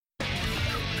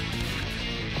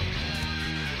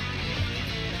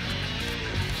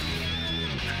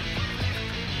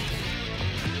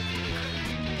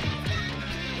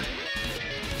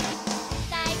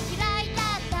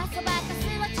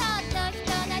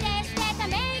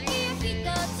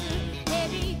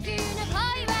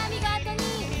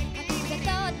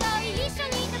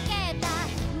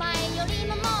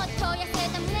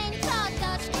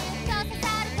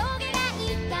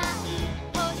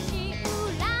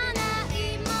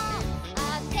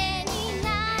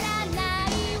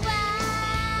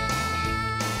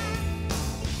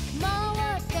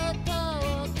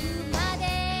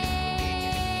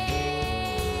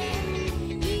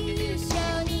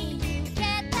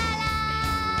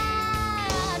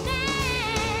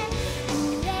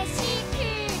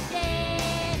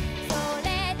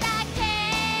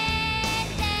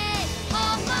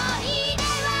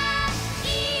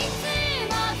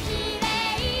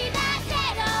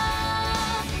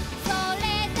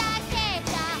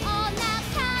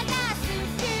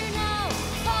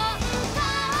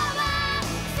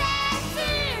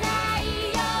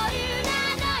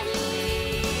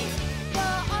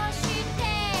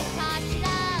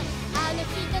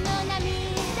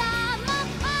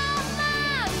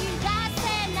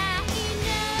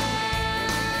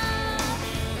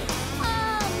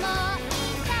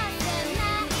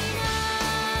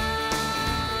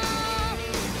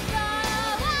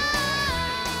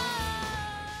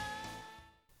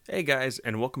Hey guys,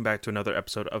 and welcome back to another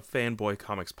episode of Fanboy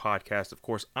Comics Podcast. Of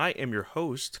course, I am your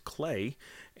host, Clay,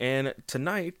 and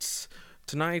I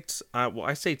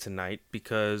say tonight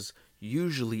because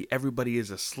usually everybody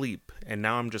is asleep, and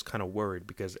now I'm just kind of worried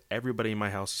because everybody in my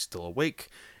house is still awake,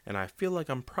 and I feel like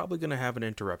I'm probably going to have an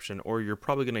interruption, or you're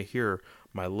probably going to hear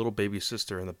my little baby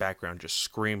sister in the background just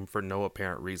scream for no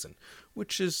apparent reason,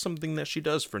 which is something that she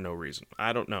does for no reason.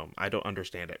 I don't know. I don't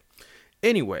understand it.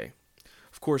 Anyway,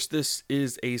 of course, this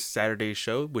is a Saturday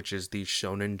show, which is the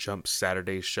Shonen Jump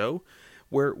Saturday show,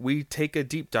 where we take a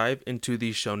deep dive into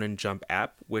the Shonen Jump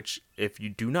app, which, if you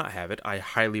do not have it, I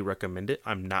highly recommend it.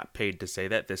 I'm not paid to say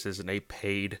that. This isn't a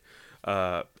paid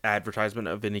advertisement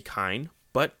of any kind,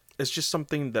 but it's just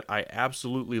something that I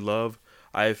absolutely love.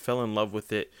 I fell in love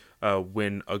with it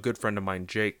when a good friend of mine,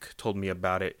 Jake, told me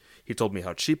about it. He told me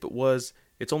how cheap it was.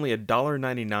 It's only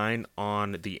 $1.99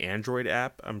 on the Android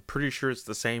app. I'm pretty sure it's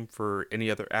the same for any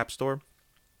other app store.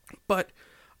 But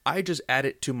I just add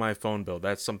it to my phone bill.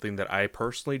 That's something that I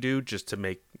personally do just to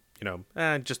make,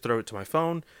 just throw it to my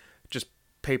phone. Just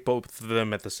pay both of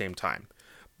them at the same time.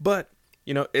 But,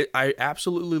 I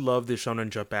absolutely love the Shonen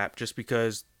Jump app just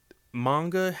because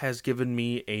manga has given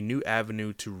me a new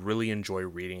avenue to really enjoy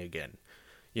reading again.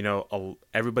 Recently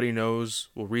everybody knows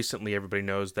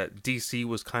that DC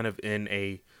was kind of in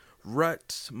a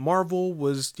rut. Marvel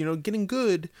was, getting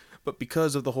good, but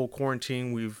because of the whole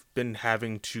quarantine, we've been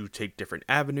having to take different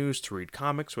avenues to read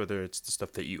comics, whether it's the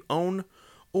stuff that you own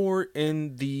or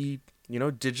in the,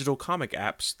 digital comic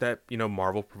apps that,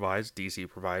 Marvel provides, DC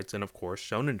provides, and of course,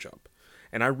 Shonen Jump.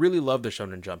 And I really love the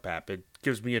Shonen Jump app. It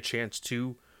gives me a chance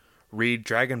to read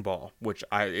Dragon Ball,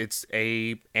 it's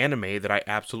a anime that I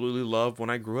absolutely love when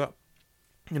I grew up.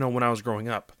 When I was growing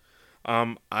up.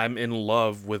 I'm in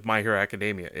love with My Hero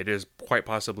Academia. It is quite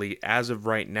possibly, as of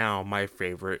right now, my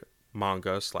favorite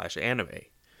manga/anime.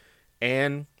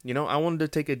 And, I wanted to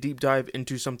take a deep dive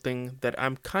into something that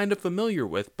I'm kind of familiar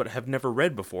with, but have never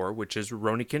read before, which is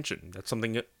Rurouni Kenshin. That's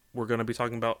something that we're going to be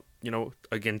talking about,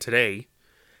 again today.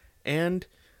 And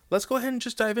let's go ahead and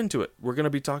just dive into it. We're going to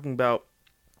be talking about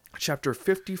Chapter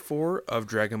 54 of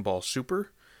Dragon Ball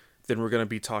Super. Then we're going to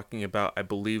be talking about, I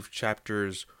believe,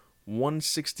 chapters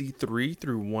 163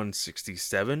 through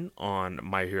 167 on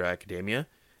My Hero Academia.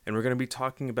 And we're going to be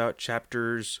talking about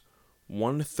chapters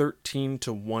 13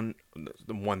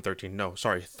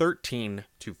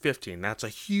 to 15. That's a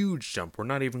huge jump. We're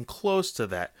not even close to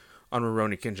that on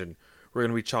Rurouni Kenshin. We're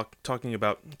going to be talking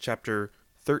about chapter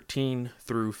 13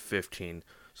 through 15.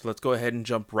 So let's go ahead and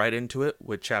jump right into it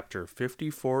with chapter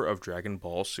 54 of Dragon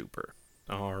Ball Super.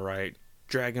 Alright,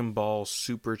 Dragon Ball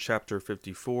Super chapter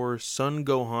 54, Son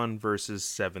Gohan versus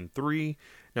 7-3.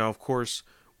 Now, of course,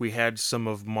 we had some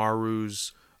of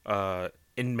Maru's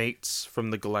inmates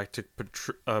from the Galactic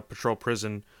Patrol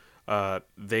Prison.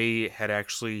 They had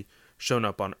actually shown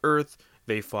up on Earth.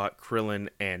 They fought Krillin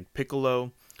and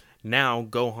Piccolo. Now,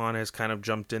 Gohan has kind of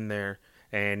jumped in there.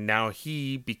 And now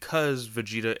because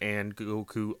Vegeta and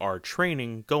Goku are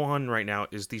training, Gohan right now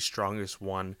is the strongest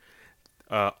one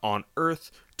on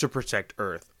Earth to protect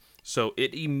Earth. So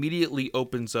it immediately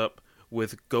opens up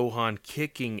with Gohan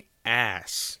kicking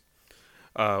ass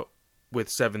with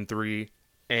 7-3.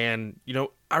 And,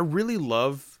 I really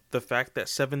love the fact that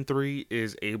 7-3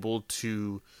 is able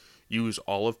to use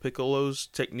all of Piccolo's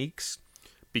techniques,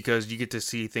 because you get to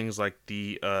see things like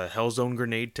the Hell Zone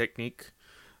grenade technique.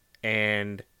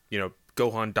 And,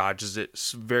 Gohan dodges it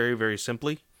very, very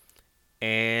simply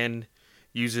and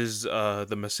uses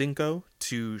the Masenko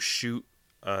to shoot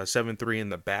 7-3 in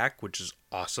the back, which is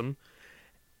awesome.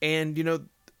 And,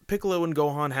 Piccolo and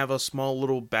Gohan have a small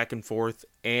little back and forth,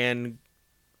 and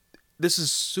this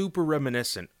is super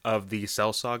reminiscent of the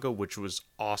Cell Saga, which was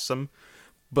awesome.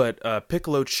 But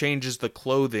Piccolo changes the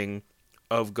clothing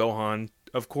of Gohan,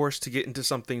 of course, to get into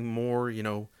something more,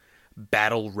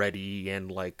 battle ready and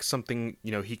like something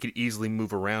he could easily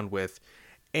move around with.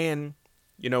 And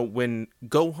when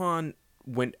Gohan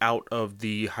went out of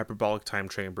the hyperbolic time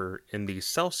chamber in the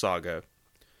Cell Saga,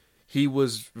 he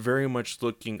was very much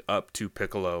looking up to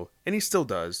Piccolo, and he still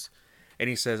does. And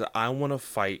he says, I want to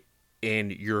fight in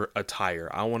your attire,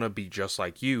 I want to be just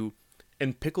like you.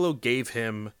 And Piccolo gave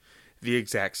him the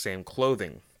exact same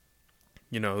clothing,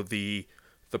 the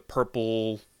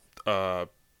purple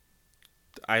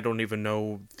I don't even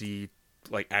know the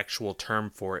actual term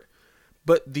for it,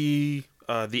 but the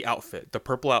outfit, the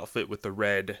purple outfit with the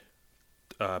red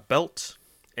belt,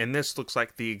 and this looks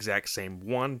like the exact same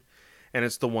one, and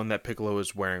it's the one that Piccolo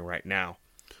is wearing right now.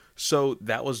 So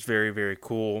that was very, very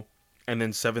cool. And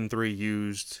then 7-3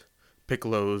 used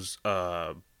Piccolo's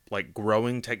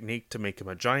growing technique to make him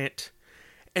a giant,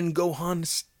 and Gohan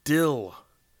still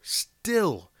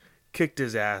still kicked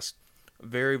his ass.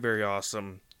 Very, very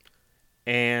awesome.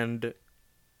 And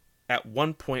at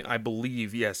one point, I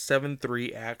believe, yes,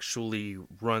 7-3 actually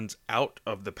runs out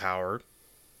of the power.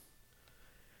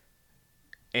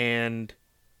 And,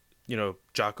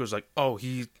 Jaco's like, oh,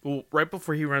 right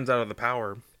before he runs out of the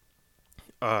power,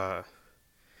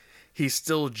 he's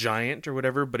still giant or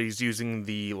whatever, but he's using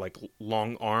the, like,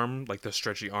 long arm, like the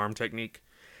stretchy arm technique.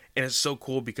 And it's so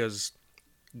cool because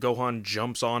Gohan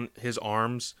jumps on his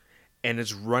arms and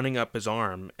is running up his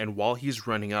arm. And while he's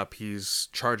running up, he's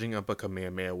charging up a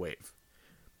Kamehameha wave.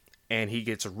 And he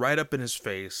gets right up in his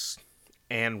face.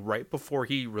 And right before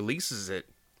he releases it,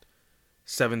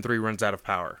 7-3 runs out of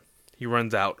power. He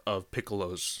runs out of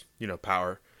Piccolo's,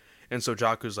 power. And so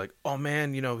Jaku's like, oh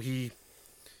man,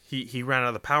 he ran out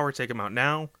of the power, take him out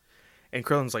now. And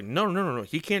Krillin's like, no,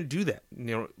 he can't do that.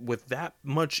 With that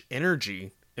much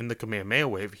energy in the Kamehameha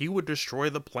wave, he would destroy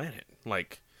the planet.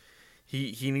 Like,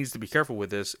 he needs to be careful with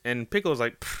this. And Piccolo's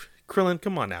like, Krillin,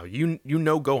 come on now. You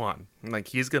know Gohan. Like,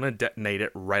 he's going to detonate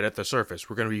it right at the surface.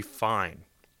 We're going to be fine.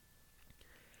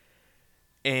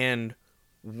 And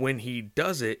when he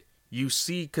does it, you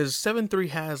see, because 7-3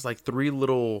 has like 3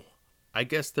 little, I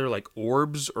guess they're like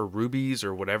orbs or rubies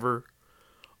or whatever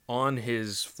on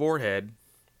his forehead.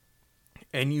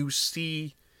 And you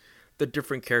see the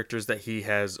different characters that he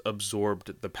has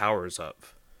absorbed the powers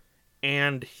of.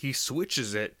 And he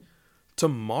switches it to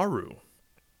Maru.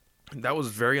 That was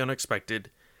very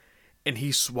unexpected. And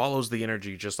he swallows the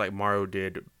energy just like Maru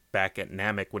did back at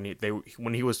Namek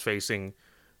when he was facing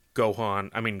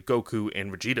Goku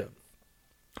and Vegeta.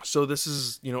 So this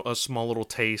is, a small little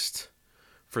taste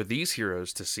for these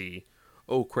heroes to see,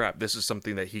 oh crap, this is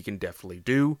something that he can definitely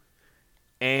do.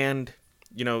 And,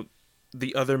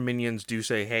 the other minions do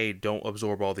say, hey, don't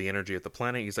absorb all the energy of the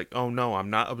planet. He's like, oh no, I'm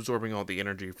not absorbing all the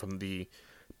energy from the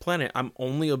planet. I'm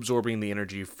only absorbing the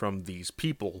energy from these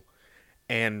people.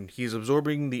 And he's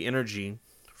absorbing the energy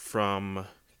from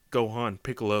Gohan,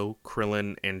 Piccolo,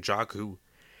 Krillin, and Jaku.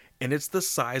 And it's the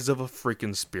size of a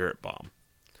freaking spirit bomb.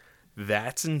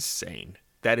 That's insane.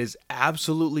 That is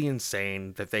absolutely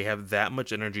insane that they have that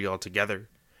much energy all together.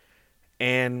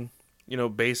 And,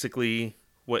 basically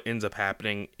what ends up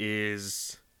happening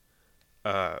is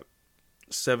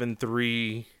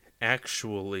 7-3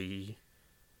 actually,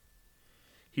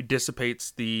 he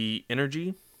dissipates the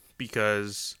energy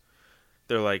because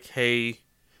they're like, hey,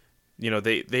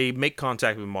 they make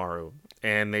contact with Maru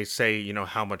and they say,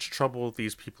 how much trouble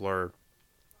these people are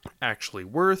actually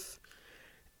worth.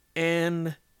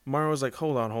 And Maru's like,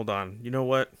 hold on. You know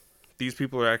what? These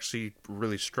people are actually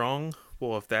really strong.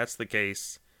 Well, if that's the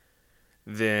case,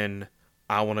 then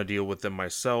I want to deal with them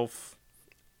myself.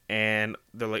 And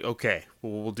they're like, okay,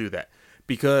 well, we'll do that.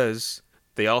 Because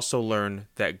they also learn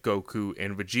that Goku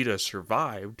and Vegeta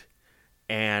survived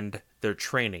and they're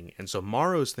training. And so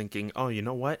Maru's thinking, oh, you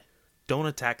know what? Don't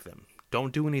attack them.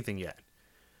 Don't do anything yet.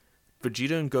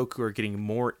 Vegeta and Goku are getting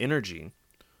more energy,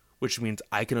 which means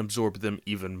I can absorb them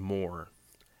even more.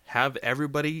 Have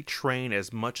everybody train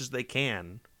as much as they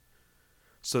can,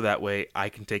 so that way I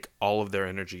can take all of their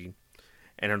energy,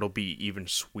 and it'll be even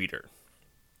sweeter.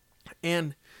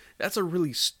 And that's a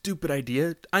really stupid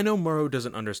idea. I know Maru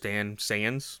doesn't understand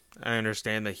Saiyans. I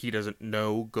understand that he doesn't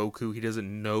know Goku, he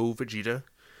doesn't know Vegeta.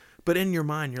 But in your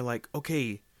mind, you're like,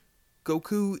 okay,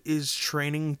 Goku is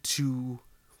training to,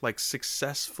 like,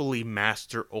 successfully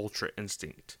master Ultra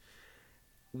Instinct,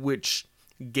 which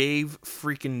gave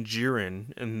freaking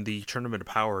Jiren in the Tournament of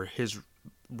Power his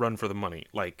run for the money.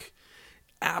 Like,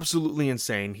 absolutely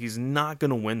insane. He's not going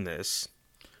to win this.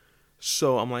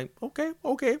 So I'm like, okay,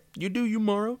 you do you,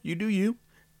 Maru, you do you.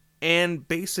 And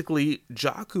basically,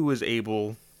 Jaku is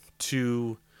able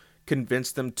to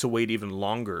convince them to wait even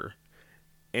longer.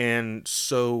 And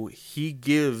so he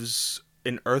gives,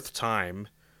 in Earth time,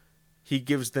 he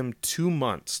gives them 2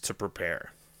 months to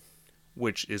prepare,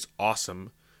 which is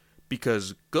awesome.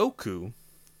 Because Goku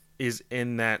is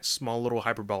in that small little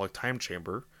hyperbolic time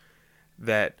chamber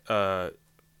that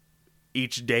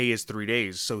each day is 3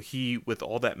 days. So he, with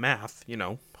all that math,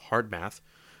 hard math,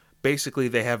 basically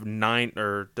they have 9,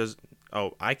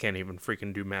 I can't even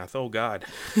freaking do math. Oh, God.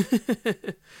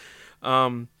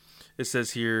 It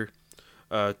says here,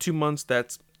 2 months,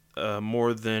 that's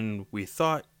more than we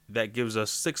thought. That gives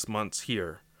us 6 months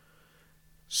here.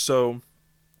 So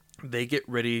they get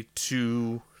ready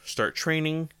to start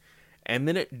training, and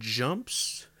then it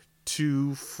jumps to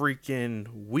freaking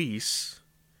Whis,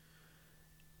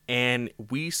 and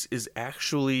Whis is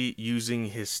actually using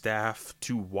his staff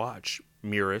to watch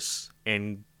Beerus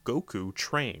and Goku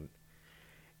train,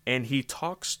 and he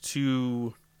talks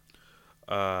to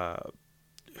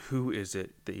who is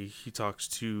it? He talks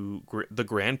to the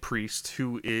Grand Priest,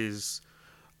 who is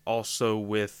also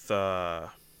with I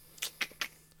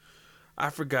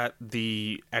forgot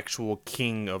the actual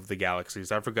king of the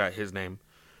galaxies. I forgot his name,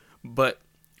 but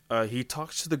he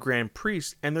talks to the Grand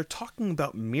Priest, and they're talking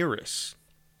about Mirrors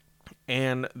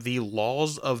and the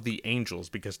laws of the angels,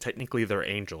 because technically they're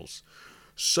angels.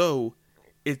 So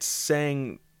it's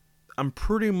saying I'm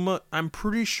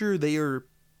pretty sure they are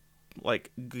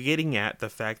like getting at the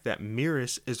fact that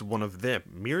Mirrors is one of them.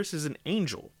 Mirrors is an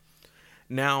angel.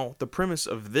 Now, the premise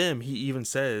of them, he even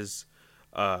says,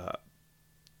 because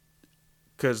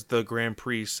the Grand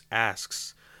Priest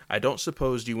asks, I don't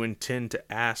suppose you intend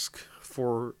to ask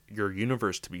for your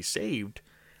universe to be saved.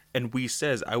 And we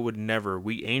says, I would never.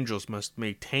 We angels must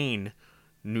maintain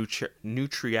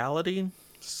neutrality,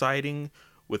 siding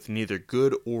with neither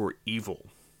good or evil.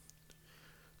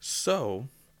 So,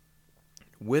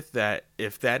 with that,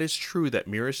 if that is true that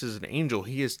Mirrors is an angel,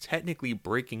 he is technically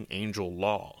breaking angel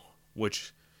law,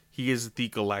 which he is the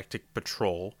Galactic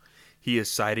Patrol. He is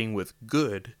siding with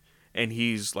good, and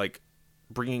he's like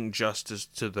bringing justice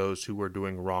to those who are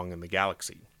doing wrong in the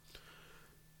galaxy.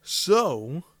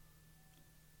 So,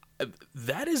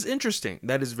 that is interesting.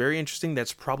 That is very interesting.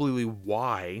 That's probably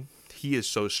why he is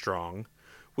so strong,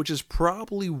 which is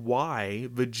probably why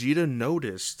Vegeta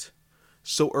noticed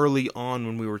so early on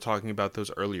when we were talking about those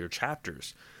earlier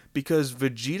chapters, because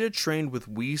Vegeta trained with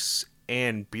Whis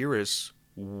and Beerus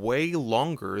way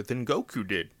longer than Goku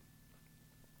did,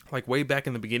 like way back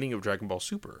in the beginning of Dragon Ball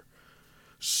Super.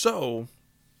 So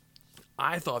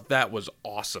I thought that was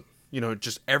awesome.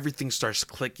 Just everything starts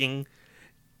clicking.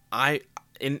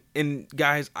 And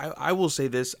guys, I will say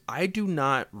this, I do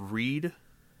not read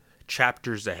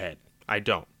chapters ahead. I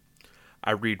don't.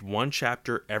 I read one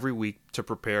chapter every week to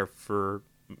prepare for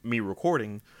me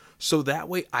recording, so that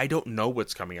way I don't know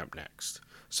what's coming up next.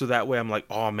 So that way I'm like,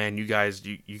 oh man, you guys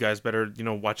better,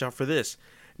 watch out for this.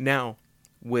 Now,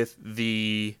 with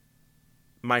the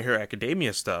My Hero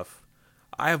Academia stuff,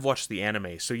 I have watched the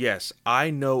anime, so yes, I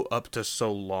know up to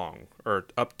so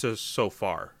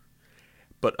far.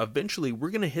 But eventually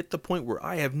we're going to hit the point where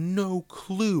I have no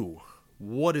clue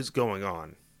what is going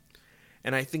on.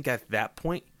 And I think at that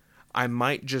point, I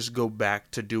might just go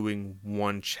back to doing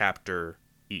one chapter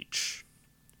each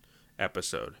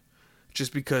episode.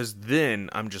 Just because then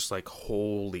I'm just like,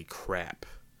 holy crap.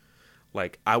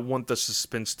 Like, I want the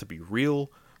suspense to be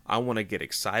real. I want to get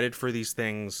excited for these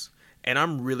things. And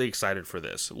I'm really excited for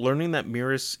this. Learning that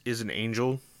Mirrors is an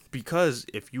angel. Because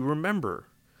if you remember,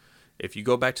 if you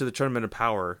go back to the Tournament of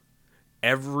Power,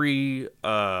 every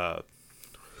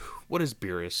what is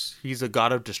Beerus? He's a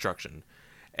god of destruction.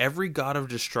 Every god of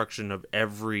destruction of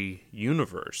every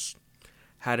universe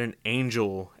had an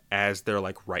angel as their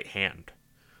like right hand.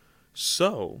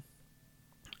 So,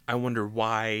 I wonder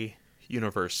why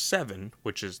Universe 7,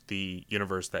 which is the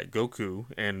universe that Goku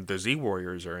and the Z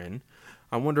Warriors are in,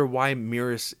 I wonder why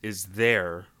Mirrors is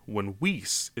there when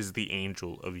Whis is the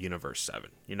angel of Universe 7,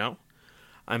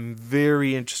 I'm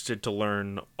very interested to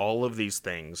learn all of these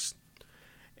things,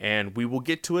 and we will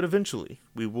get to it eventually.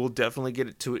 We will definitely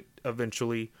get to it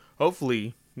eventually,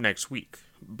 hopefully next week.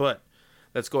 But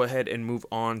let's go ahead and move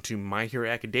on to My Hero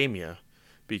Academia,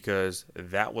 because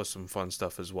that was some fun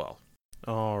stuff as well.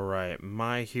 Alright,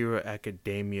 My Hero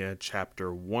Academia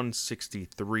Chapter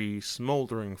 163,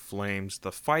 Smoldering Flames.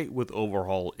 The fight with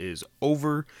Overhaul is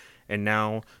over, and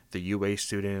now the UA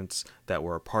students that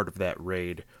were a part of that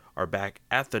raid are back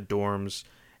at the dorms,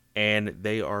 and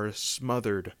they are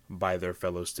smothered by their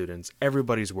fellow students.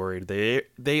 Everybody's worried.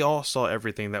 They all saw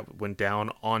everything that went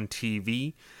down on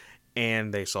TV,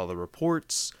 and they saw the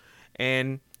reports,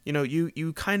 and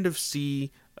you kind of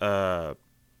see oh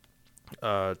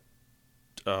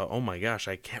my gosh,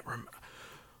 I can't remember.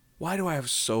 Why do I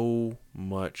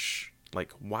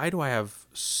have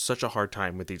such a hard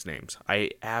time with these names? I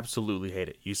absolutely hate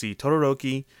it. You see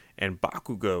Todoroki and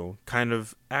Bakugo kind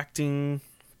of acting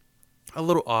a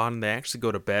little odd, and they actually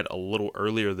go to bed a little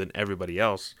earlier than everybody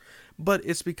else. But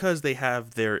it's because they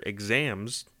have their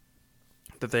exams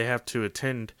that they have to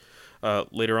attend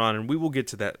later on, and we will get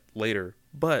to that later.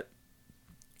 But,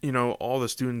 all the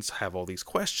students have all these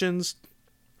questions,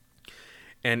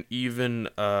 and even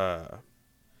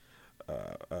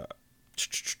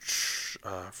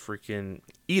freaking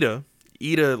Ida,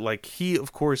 like, he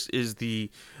of course is the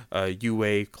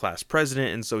UA class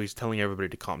president, and so he's telling everybody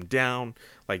to calm down,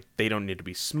 like they don't need to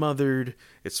be smothered,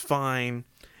 it's fine,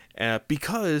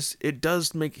 because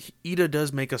Ida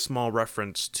does make a small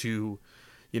reference to,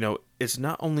 it's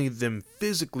not only them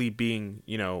physically being,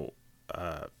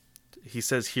 he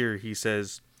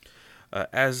says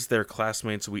As their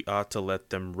classmates, we ought to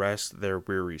let them rest their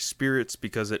weary spirits,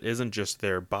 because it isn't just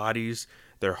their bodies,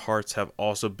 their hearts have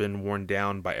also been worn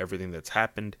down by everything that's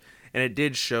happened. And it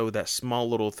did show that small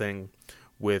little thing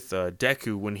with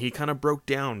Deku when he kind of broke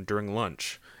down during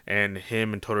lunch, and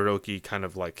him and Todoroki kind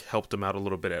of like helped him out a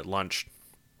little bit at lunch.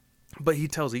 But he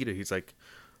tells Ida, he's like,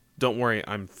 "Don't worry,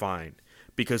 I'm fine,"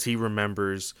 because he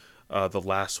remembers the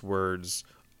last words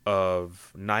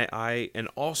of Night Eye, and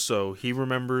also he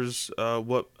remembers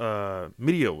what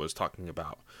Midio was talking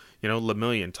about. You know,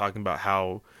 Lemillion talking about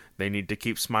how they need to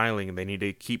keep smiling and they need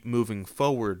to keep moving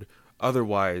forward,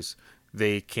 otherwise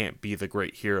they can't be the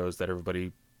great heroes that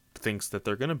everybody thinks that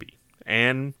they're gonna be.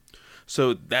 And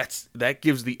so that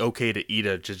gives the okay to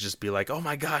Ida to just be like, "Oh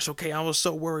my gosh, okay, I was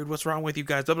so worried. What's wrong with you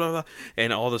guys?" Blah, blah, blah.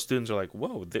 And all the students are like,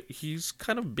 "Whoa, he's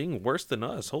kind of being worse than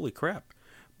us. Holy crap!"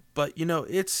 But you know,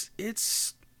 it's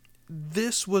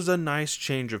this was a nice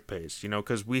change of pace, you know,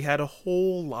 because we had a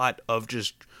whole lot of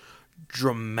just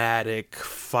dramatic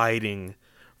fighting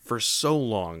for so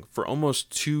long, for almost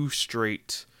two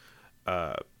straight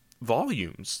uh,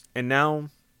 volumes, and now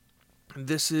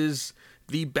this is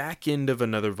the back end of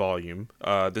another volume.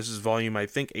 This is volume, I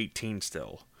think, 18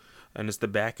 still. And it's the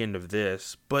back end of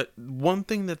this. But one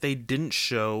thing that they didn't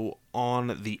show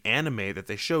on the anime that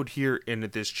they showed here in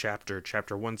this chapter,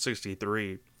 chapter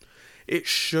 163, it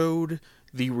showed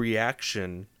the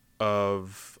reaction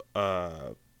of,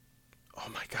 oh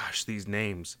my gosh, these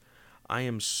names. I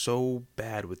am so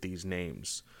bad with these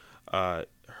names.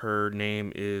 Her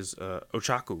name is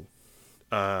Ochaku.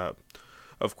 Uh,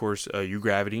 of course, U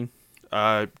Gravity.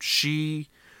 She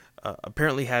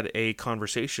apparently had a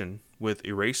conversation with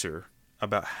Eraser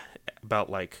about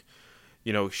like,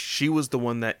 you know, she was the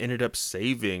one that ended up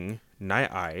saving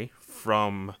Night Eye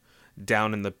from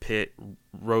down in the pit,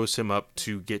 rose him up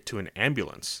to get to an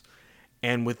ambulance,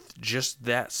 and with just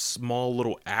that small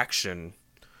little action,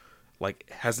 like,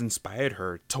 has inspired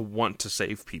her to want to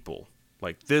save people.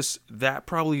 Like this, that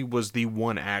probably was the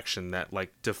one action that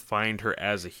like defined her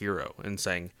as a hero and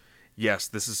saying, yes,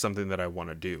 this is something that I want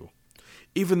to do.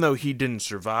 Even though he didn't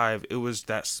survive, it was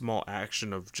that small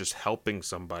action of just helping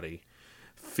somebody,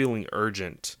 feeling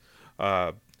urgent.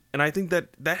 And I think that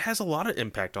that has a lot of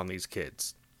impact on these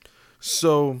kids.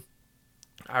 So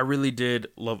I really did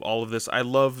love all of this. I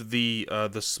love the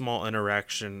small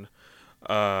interaction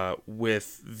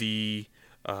with the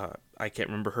I can't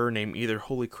remember her name either.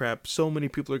 Holy crap! So many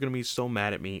people are gonna be so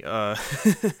mad at me.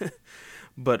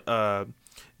 But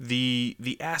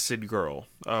the acid girl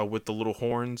with the little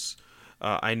horns.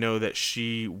 I know that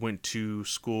she went to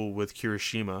school with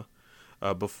Kirishima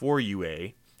before UA,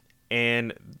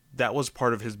 and that was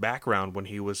part of his background when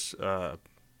he was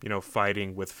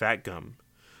fighting with Fat Gum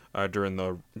during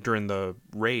the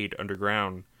raid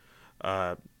underground.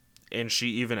 Uh, and she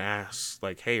even asks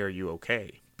like, "Hey, are you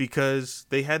okay?" Because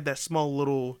they had that small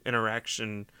little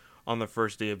interaction on the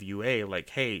first day of UA,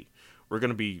 like, "Hey, we're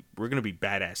gonna be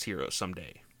badass heroes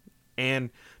someday."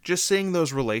 And just seeing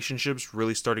those relationships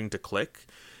really starting to click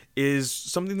is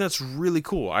something that's really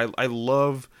cool. I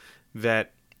love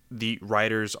that the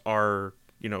writers are,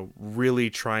 you know,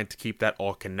 really trying to keep that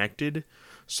all connected,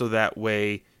 so that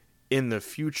way in the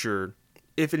future,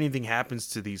 if anything happens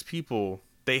to these people,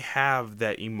 they have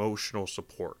that emotional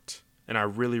support. And I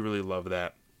really, really love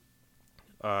that.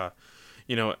 Uh,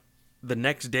 you know, the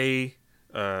next day,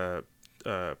 uh,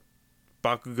 uh,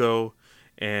 Bakugo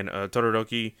and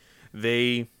Todoroki,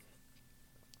 they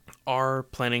are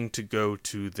planning to go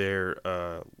to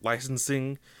their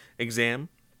licensing exam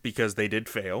because they did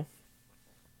fail.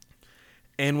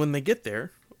 And when they get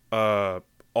there,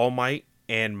 All Might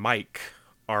and Mike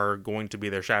are going to be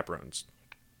their chaperones.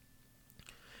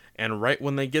 And right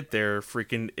when they get there,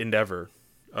 freaking Endeavor,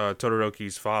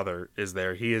 Todoroki's father, is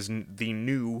there. He is the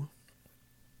new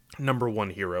number one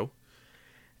hero.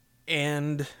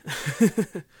 And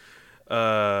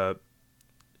uh,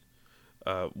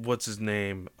 what's his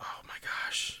name? Oh my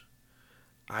gosh,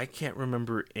 I can't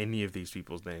remember any of these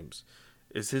people's names.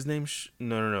 Is his name?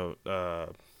 No, no, no.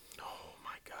 Oh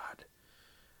my god,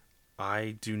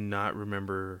 I do not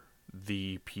remember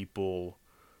the people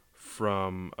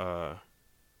from.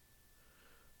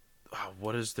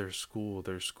 What is their school?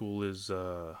 Their school is.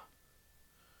 Oh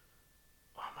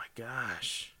my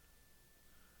gosh,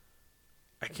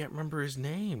 I can't remember his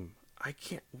name. I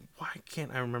can't. Why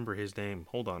can't I remember his name?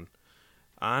 Hold on.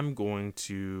 I'm going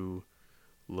to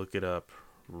look it up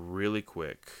really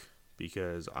quick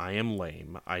because I am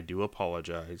lame. I do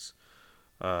apologize.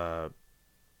 Uh,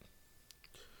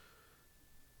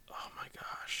 oh my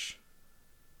gosh.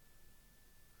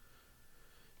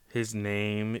 His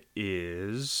name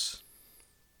is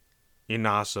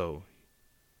Inaso.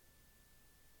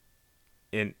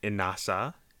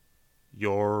 Inasa,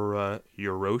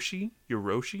 Yoroshi.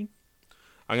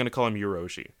 I'm gonna call him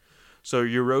Yoroshi. So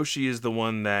Yoroshi is the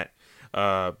one that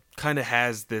kind of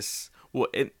has this. Well,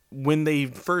 when they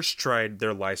first tried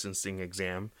their licensing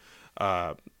exam,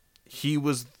 he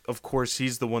was, of course,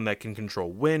 he's the one that can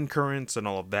control wind currents and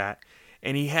all of that.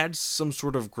 And he had some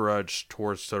sort of grudge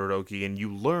towards Todoroki, and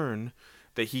you learn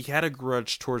that he had a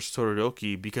grudge towards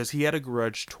Todoroki because he had a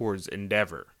grudge towards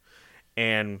Endeavor.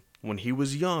 And when he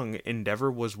was young,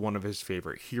 Endeavor was one of his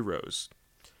favorite heroes.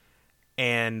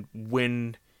 And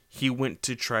when he went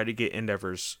to try to get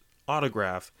Endeavor's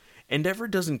autograph, Endeavor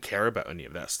doesn't care about any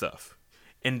of that stuff.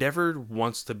 Endeavor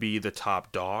wants to be the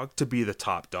top dog, to be the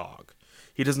top dog.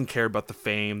 He doesn't care about the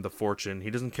fame, the fortune.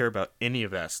 He doesn't care about any of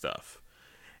that stuff.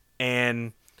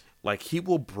 And, like, he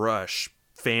will brush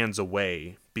fans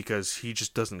away because he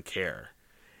just doesn't care.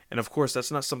 And, of course,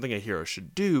 that's not something a hero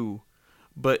should do,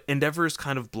 but Endeavor is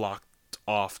kind of blocked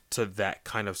off to that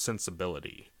kind of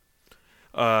sensibility.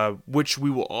 Which we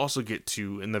will also get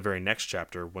to in the very next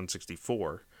chapter,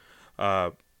 164.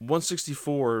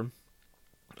 164,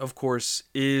 of course,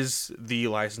 is the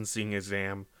licensing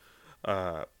exam,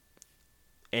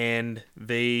 and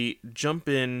they jump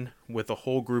in with a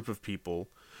whole group of people.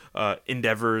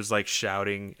 Endeavor is like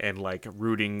shouting and like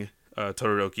rooting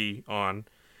Todoroki on,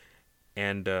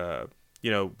 and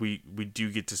we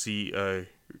do get to see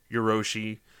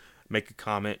Yoroshi make a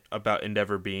comment about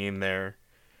Endeavor being there.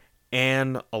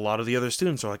 And a lot of the other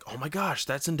students are like, oh my gosh,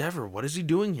 that's Endeavor. What is he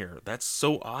doing here? That's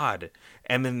so odd.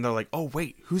 And then they're like, oh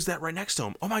wait, who's that right next to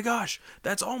him? Oh my gosh,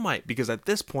 that's All Might. Because at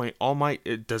this point, All Might,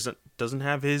 it doesn't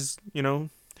have his,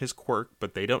 his quirk,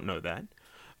 but they don't know that.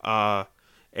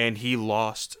 And he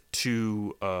lost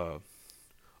to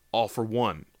All For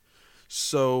One.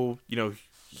 So,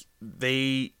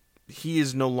 he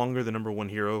is no longer the number one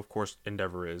hero. Of course,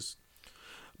 Endeavor is.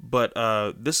 But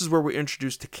this is where we're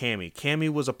introduced to Cammy. Cammy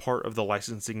was a part of the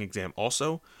licensing exam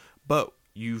also, but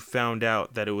you found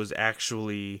out that it was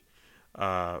actually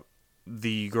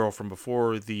the girl from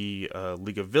before, the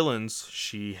League of Villains.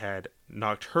 She had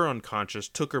knocked her unconscious,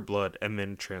 took her blood, and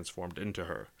then transformed into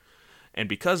her. And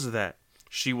because of that,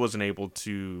 she wasn't able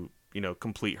to,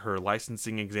 complete her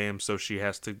licensing exam, so she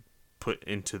has to put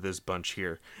into this bunch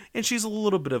here. And she's a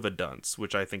little bit of a dunce,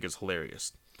 which I think is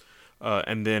hilarious.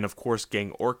 And then, of course,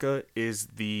 Gang Orca is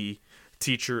the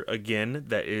teacher, again,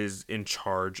 that is in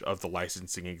charge of the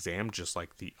licensing exam, just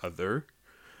like the other,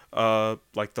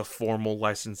 like the formal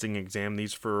licensing exam.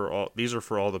 These are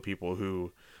for all the people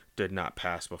who did not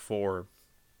pass before.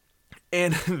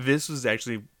 And this was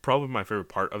actually probably my favorite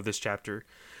part of this chapter,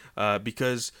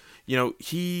 because,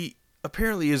 he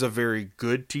apparently is a very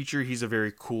good teacher. He's a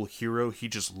very cool hero. He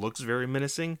just looks very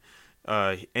menacing.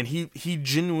 And he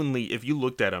genuinely, if you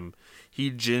looked at him, he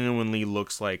genuinely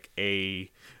looks like a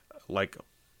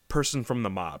person from the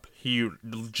mob. He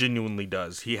genuinely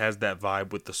does. He has that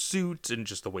vibe with the suit and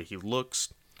just the way he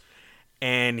looks.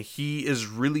 And he is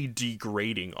really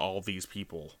degrading all these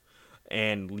people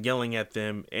and yelling at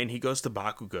them. And he goes to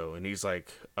Bakugo and he's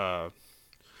like,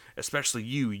 especially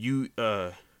you,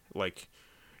 you're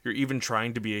even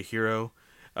trying to be a hero.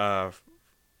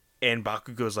 And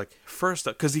Bakugo's like, first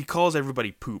up, because he calls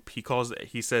everybody poop.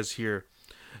 He says here,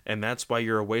 and that's why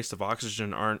you're a waste of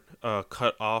oxygen, aren't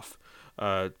cut off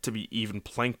to be even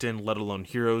plankton, let alone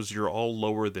heroes. You're all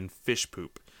lower than fish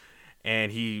poop.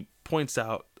 And he points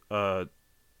out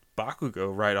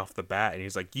Bakugo right off the bat, and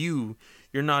he's like, you're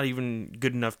not even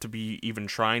good enough to be even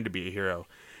trying to be a hero.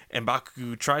 And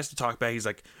Bakugo tries to talk back. He's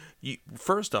like,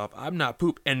 first off, I'm not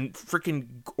poop. And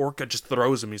freaking Orca just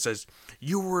throws him. He says,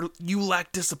 you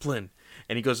lack discipline.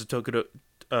 And he goes to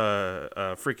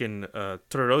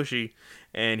Todoroshi,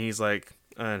 and he's like,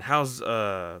 and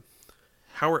how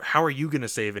are you gonna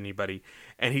save anybody?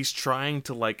 And he's trying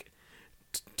to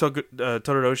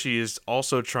Todoroshi is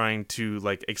also trying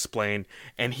to explain,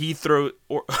 and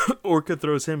Orca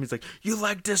throws him. He's like, you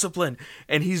lack discipline,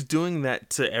 and he's doing that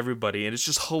to everybody, and it's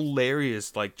just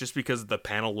hilarious. Just because of the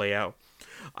panel layout,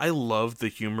 I love the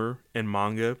humor in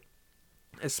manga,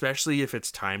 especially if it's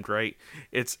timed right.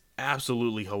 It's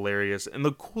absolutely hilarious, and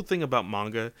the cool thing about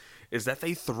manga is that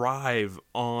they thrive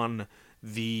on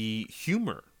the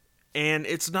humor, and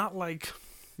it's not like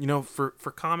for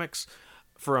comics.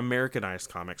 For Americanized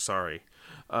comics,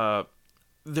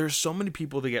 there's so many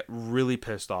people that get really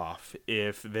pissed off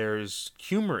if there's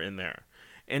humor in there.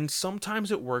 And sometimes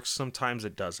it works, sometimes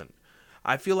it doesn't.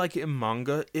 I feel like in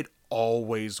manga, it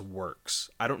always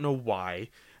works. I don't know why.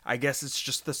 I guess it's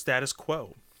just the status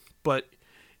quo. But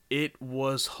it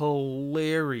was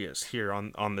hilarious here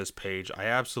on this page. I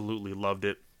absolutely loved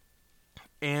it.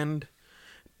 And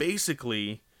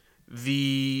basically,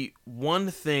 The one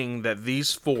thing that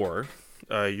these four,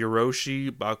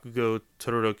 Yoroshi, Bakugo,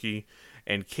 Todoroki,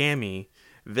 and Kami,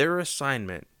 their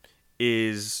assignment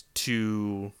is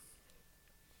to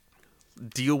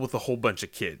deal with a whole bunch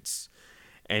of kids.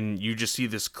 And you just see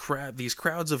these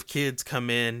crowds of kids come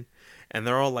in, and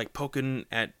they're all like poking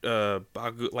at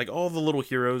Bakugo, like all the little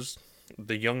heroes,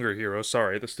 the younger heroes,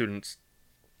 sorry, the students.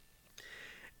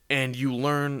 And you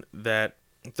learn that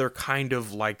they're kind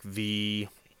of like the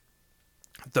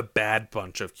bad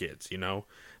bunch of kids,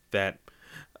 that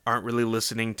aren't really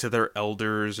listening to their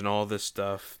elders and all this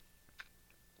stuff.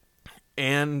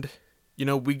 And,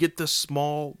 we get this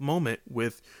small moment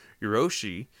with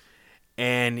Yoroshi,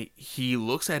 and he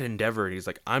looks at Endeavor and he's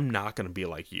like, I'm not going to be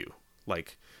like you.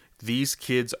 Like, these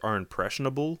kids are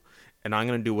impressionable, and I'm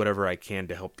going to do whatever I can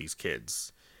to help these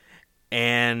kids.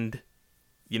 And,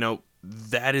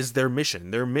 that is their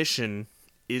mission. Their mission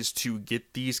is to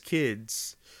get these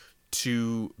kids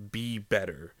to be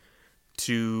better,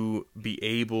 to be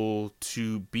able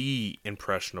to be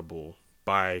impressionable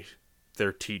by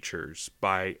their teachers,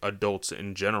 by adults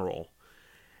in general.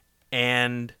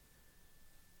 And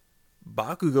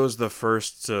Bakugo's the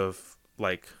first to,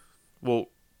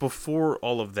 before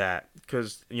all of that,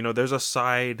 because, there's a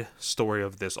side story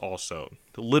of this also,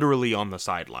 literally on the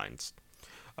sidelines.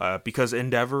 Because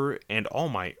Endeavor and All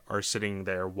Might are sitting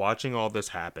there watching all this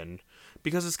happen,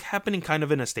 because it's happening kind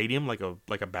of in a stadium, like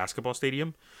a basketball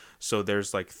stadium. So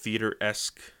there's like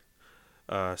theater-esque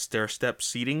stair-step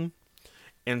seating.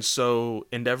 And so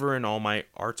Endeavor and All Might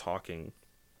are talking.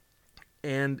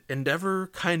 And Endeavor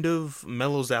kind of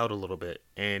mellows out a little bit,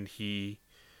 and he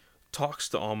talks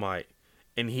to All Might,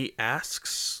 and he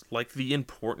asks like the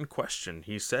important question.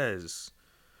 He says,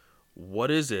 what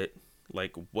is it,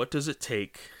 like, what does it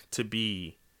take to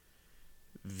be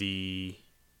the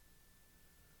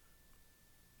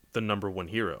number one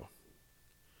hero?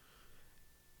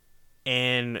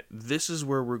 And this is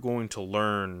where we're going to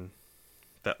learn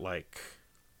that, like,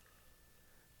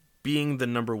 being the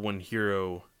number one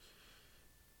hero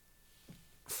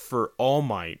for All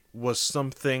Might was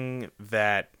something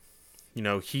that,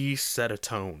 he set a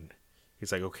tone.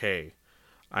 He's like, okay,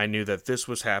 I knew that this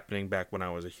was happening back when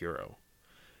I was a hero.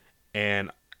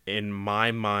 And in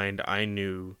my mind, I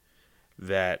knew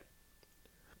that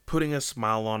putting a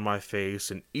smile on my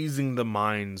face and easing the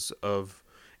minds of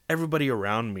everybody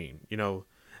around me,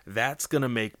 that's going to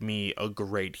make me a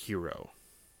great hero.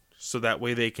 So that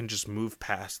way they can just move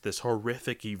past this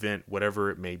horrific event, whatever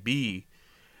it may be,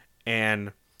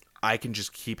 and I can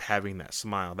just keep having that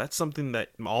smile. That's something that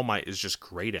All Might is just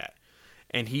great at.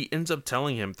 And he ends up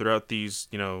telling him throughout these,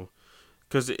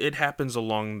 because it happens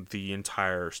along the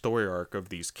entire story arc of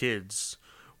these kids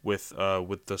with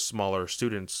the smaller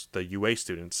students, the UA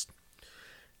students.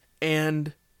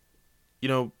 And,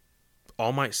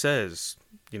 All Might says,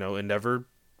 Endeavor,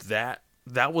 that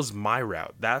was my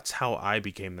route. That's how I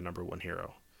became the number one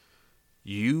hero.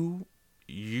 You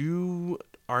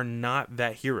are not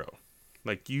that hero.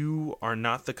 Like, you are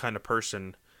not the kind of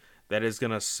person that is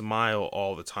going to smile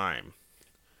all the time.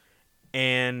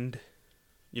 And,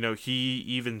 he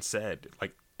even said,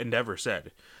 like, Endeavor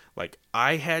said, like,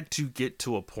 I had to get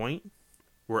to a point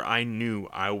where I knew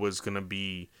I was going to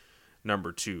be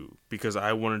number two, because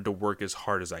I wanted to work as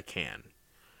hard as I can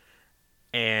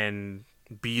and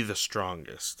be the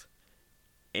strongest.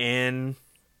 And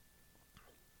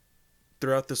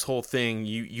throughout this whole thing,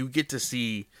 you get to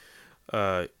see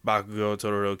Bakugo,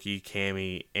 Todoroki,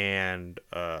 Kami, and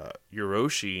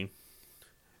Yoroshi.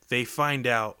 They find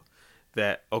out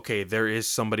that, okay, there is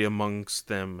somebody amongst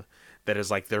them that is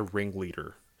like their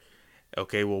ringleader.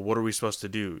 Okay, well, what are we supposed to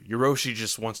do? Yoroshi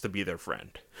just wants to be their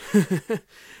friend.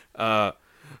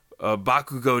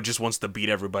 Bakugo just wants to beat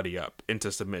everybody up into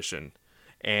submission.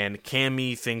 And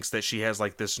Kami thinks that she has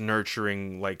like this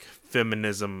nurturing, like,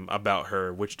 feminism about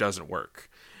her, which doesn't work.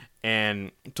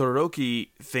 And Todoroki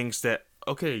thinks that,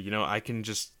 okay, I can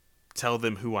just tell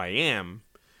them who I am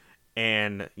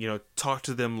and, talk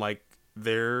to them like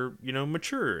they're,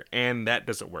 mature. And that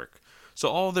doesn't work. So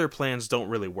all their plans don't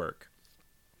really work.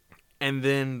 And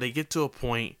then they get to a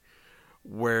point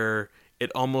where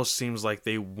it almost seems like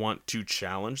they want to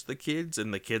challenge the kids,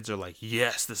 and the kids are like,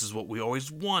 yes, this is what we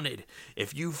always wanted.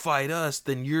 If you fight us,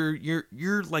 then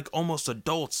you're like almost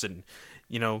adults, and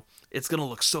it's gonna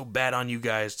look so bad on you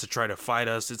guys to try to fight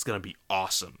us. It's gonna be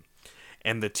awesome.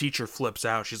 And the teacher flips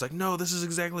out. She's like, no, this is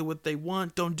exactly what they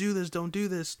want. Don't do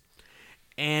this.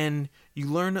 And you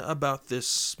learn about this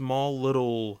small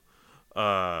little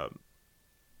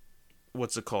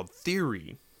what's it called,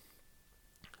 theory,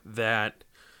 that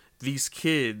these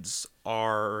kids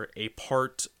are a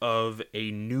part of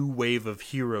a new wave of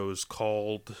heroes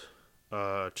called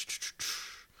what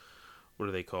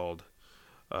are they called?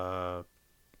 Uh,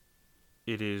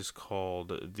 it is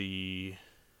called the.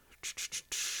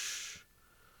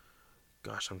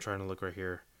 Gosh, I'm trying to look right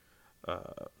here.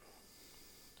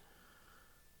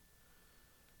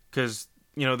 Because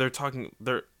they're talking.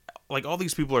 They're like all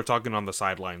these people are talking on the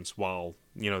sidelines while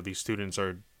these students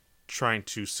are trying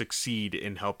to succeed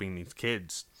in helping these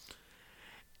kids,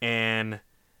 and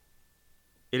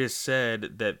it is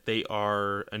said that they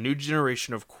are a new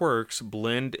generation of quirks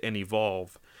blend and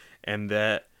evolve, and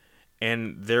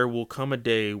there will come a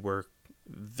day where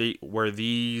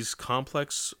these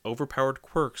complex, overpowered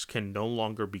quirks can no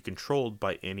longer be controlled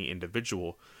by any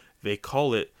individual. They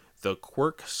call it the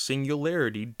Quirk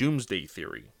Singularity Doomsday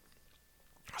Theory.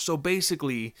 So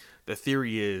basically, the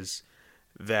theory is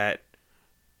that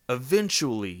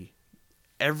eventually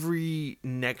every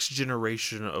next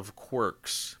generation of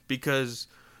quirks, because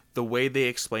the way they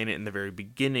explain it in the very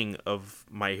beginning of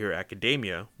My Hero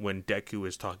Academia, when Deku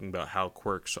is talking about how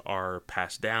quirks are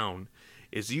passed down,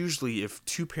 is usually if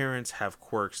two parents have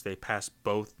quirks, they pass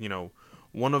both,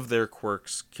 one of their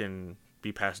quirks can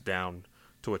be passed down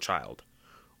to a child.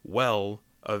 Well,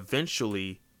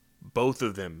 eventually, both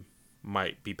of them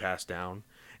might be passed down,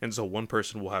 and so one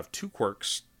person will have two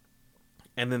quirks,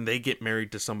 and then they get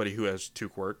married to somebody who has two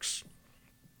quirks.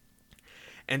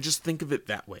 And just think of it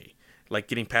that way, like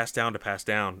getting passed down to passed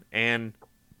down, and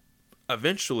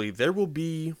eventually there will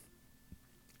be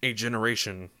a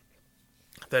generation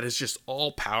that is just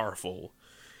all powerful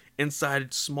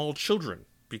inside small children,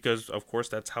 because of course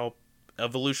that's how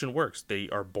evolution works. They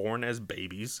are born as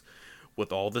babies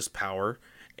with all this power,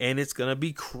 and it's gonna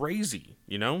be crazy,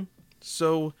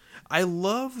 So I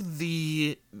love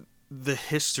the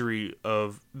history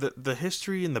of the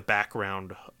history and the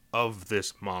background of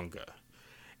this manga,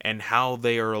 and how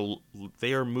they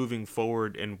are moving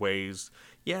forward in ways.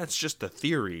 Yeah, it's just a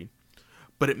theory,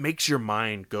 but it makes your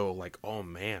mind go like, oh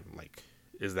man, like,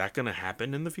 is that gonna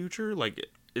happen in the future? Like,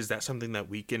 is that something that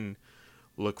we can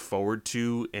look forward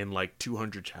to in like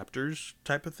 200 chapters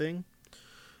type of thing?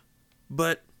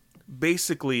 But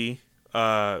basically,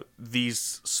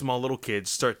 these small little kids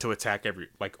start to attack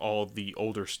all the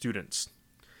older students,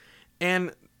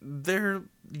 and they're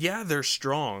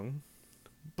strong,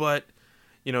 but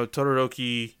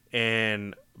Todoroki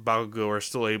and Bakugo are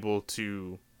still able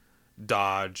to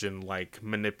dodge and like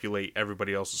manipulate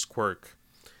everybody else's quirk,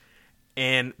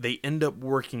 and they end up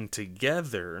working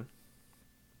together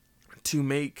to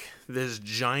make this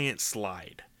giant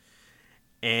slide.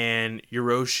 And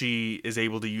Hiroshi is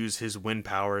able to use his wind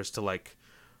powers to like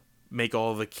make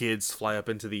all the kids fly up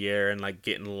into the air and like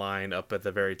get in line up at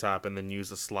the very top, and then use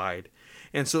the slide.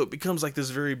 And so it becomes like this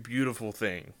very beautiful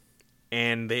thing.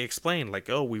 And they explain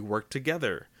like, oh, we worked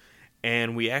together,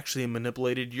 and we actually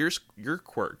manipulated your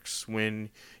quirks. When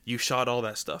you shot all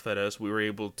that stuff at us, we were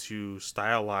able to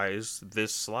stylize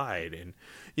this slide. And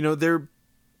they're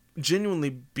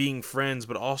genuinely being friends,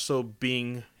 but also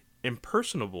being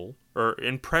impressionable,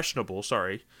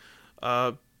 sorry,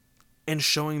 and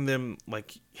showing them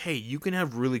like, hey, you can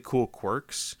have really cool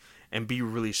quirks and be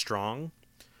really strong,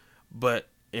 but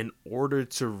in order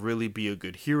to really be a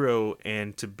good hero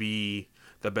and to be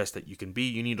the best that you can be,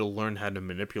 you need to learn how to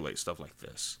manipulate stuff like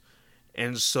this.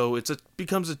 And so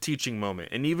becomes a teaching moment.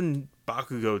 And even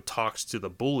Bakugo talks to the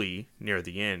bully near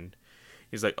the end.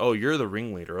 He's like, oh, you're the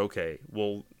ringleader. Okay,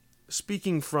 well,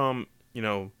 speaking from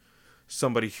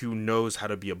somebody who knows how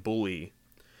to be a bully,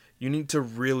 you need to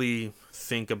really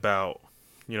think about,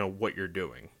 what you're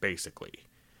doing, basically.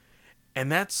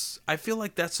 And I feel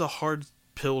like that's a hard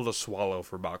pill to swallow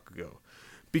for Bakugo.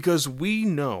 Because we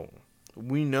know,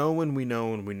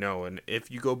 and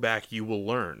if you go back, you will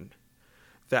learn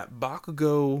that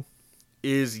Bakugo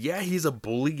is, he's a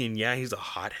bully, and he's a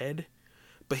hothead,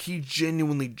 but he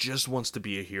genuinely just wants to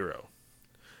be a hero.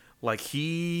 Like,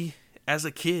 he, as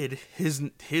a kid,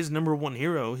 his number one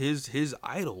hero, his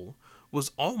idol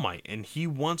was All Might, and he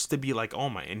wants to be like All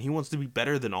Might, and he wants to be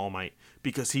better than All Might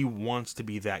because he wants to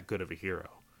be that good of a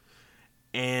hero.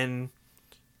 And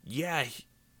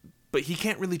but he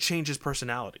can't really change his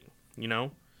personality,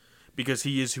 because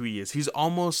he is who he is. He's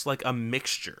almost like a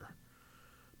mixture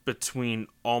between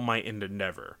All Might and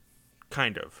Endeavor,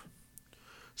 kind of.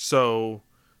 So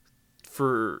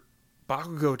for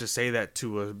Bakugo to say that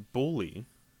to a bully,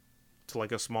 to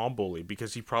like a small bully,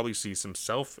 because he probably sees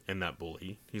himself in that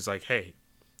bully, he's like, hey,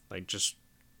 like, just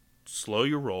slow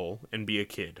your roll and be a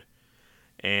kid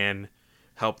and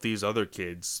help these other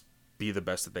kids be the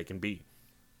best that they can be.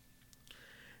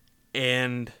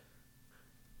 And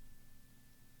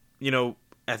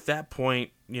at that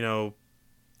point,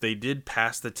 they did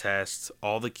pass the test.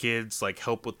 All the kids like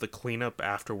help with the cleanup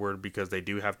afterward because they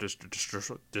do have to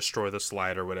destroy the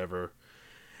slide or whatever.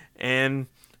 And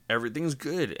everything's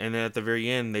good. And then at the very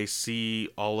end, they see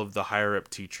all of the higher up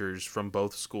teachers from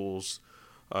both schools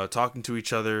talking to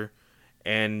each other.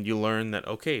 And you learn that,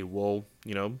 okay, well,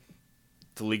 the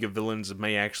League of Villains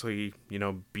may actually,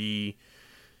 be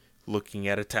looking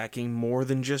at attacking more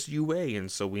than just UA.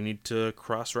 And so we need to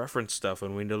cross-reference stuff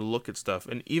and we need to look at stuff.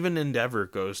 And even Endeavor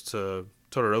goes to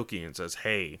Todoroki and says,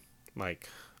 hey, like,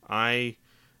 I'm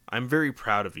very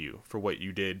proud of you for what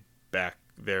you did back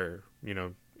there,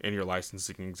 in your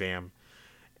licensing exam.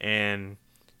 And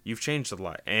you've changed a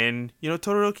lot. And,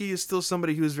 Todoroki is still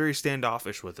somebody who is very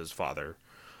standoffish with his father.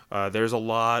 There's a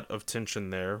lot of tension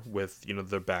there with,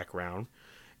 their background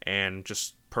and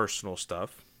just personal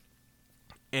stuff.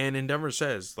 And Endeavor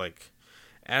says, like,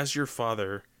 as your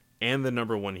father and the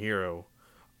number one hero,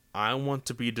 I want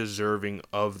to be deserving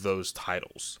of those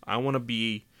titles. I want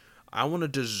to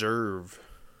deserve,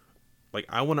 like,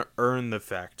 I want to earn the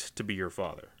fact to be your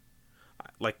father.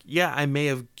 Like, yeah, I may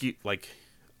have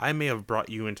brought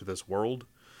you into this world,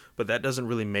 but that doesn't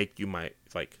really make you my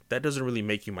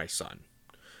son.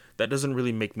 That doesn't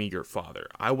really make me your father.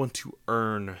 I want to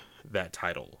earn that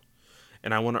title.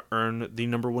 And I want to earn the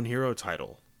number one hero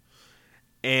title.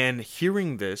 And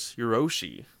hearing this,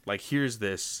 Hiroshi, like, hears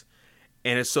this,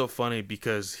 and it's so funny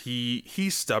because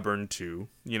he's stubborn too.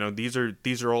 These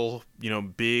are all,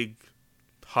 big,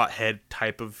 hothead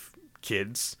type of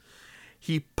kids.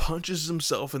 He punches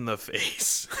himself in the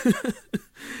face.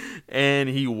 And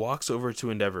he walks over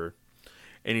to Endeavor,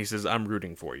 and he says, I'm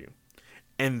rooting for you.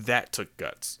 And that took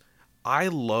guts. I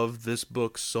love this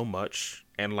book so much,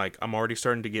 and like I'm already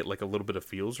starting to get like a little bit of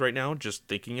feels right now just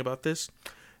thinking about this.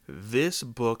 This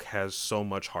book has so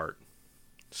much heart,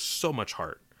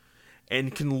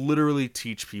 and can literally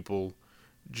teach people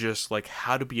just like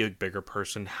how to be a bigger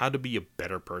person, how to be a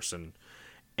better person,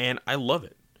 and I love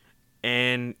it.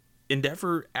 And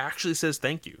Endeavor actually says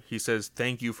thank you. He says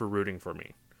thank you for rooting for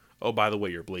me. Oh, by the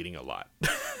way, you're bleeding a lot.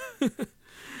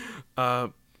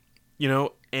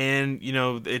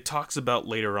 It talks about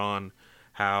later on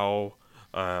how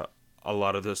a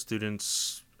lot of the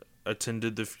students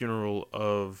attended the funeral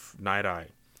of Night Eye,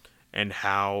 and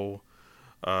how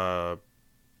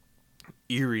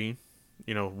Eri,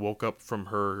 woke up from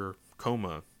her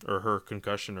coma or her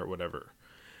concussion or whatever,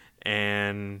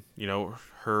 and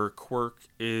her quirk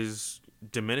is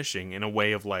diminishing in a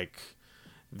way of like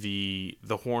the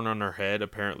horn on her head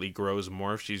apparently grows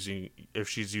more if she's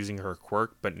using her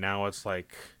quirk, but now it's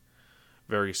like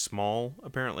very small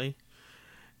apparently.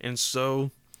 And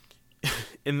so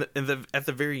at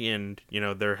the very end,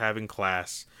 they're having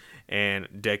class, and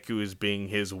Deku is being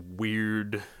his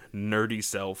weird nerdy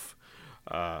self,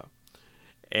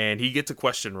 and he gets a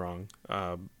question wrong,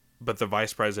 but the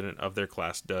vice president of their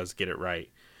class does get it right.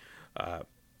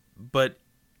 But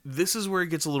this is where it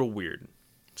gets a little weird.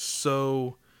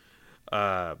 So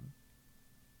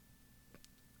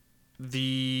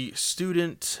the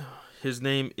student, his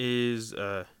name is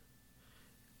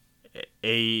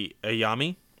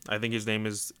Ayami. I think his name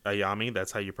is Ayami.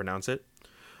 That's how you pronounce it.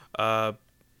 They're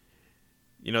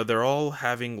all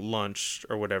having lunch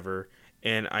or whatever,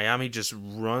 and Ayami just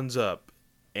runs up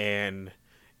and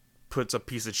puts a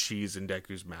piece of cheese in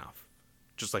Deku's mouth,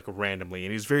 just like randomly,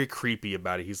 and he's very creepy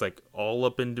about it. He's like all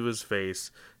up into his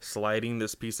face, sliding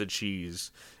this piece of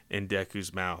cheese in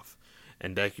Deku's mouth,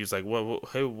 and Deku's like,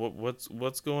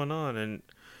 what's going on? And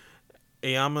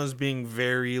Ayama's being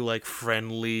very like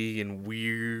friendly and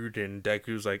weird, and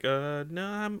Deku's like,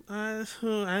 no,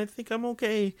 I think I'm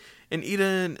okay. And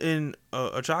Ida and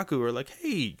Ochaku are like,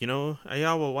 hey,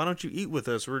 Ayawa, why don't you eat with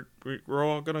us? We're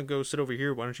all gonna go sit over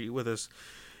here. Why don't you eat with us?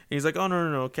 And he's like, oh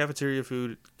no, cafeteria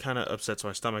food kind of upsets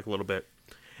my stomach a little bit.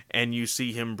 And you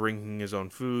see him bringing his own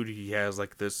food. He has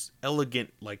like this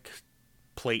elegant like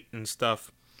plate and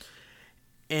stuff,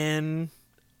 and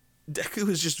Deku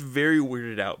is just very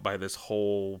weirded out by this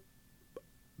whole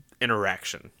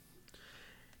interaction.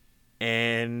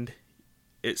 And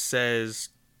it says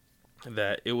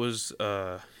that it was,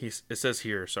 it says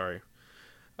here, sorry,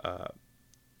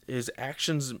 his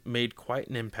actions made quite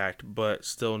an impact, but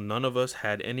still none of us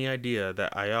had any idea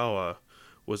that Ayawa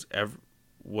was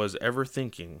ever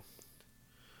thinking.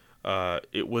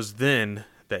 It was then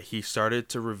that he started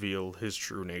to reveal his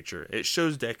true nature. It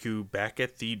shows Deku back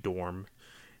at the dorm.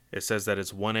 It says that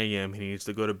it's 1 a.m. He needs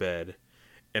to go to bed.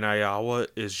 And Ayawa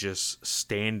is just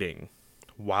standing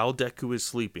while Deku is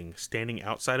sleeping, standing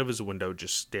outside of his window,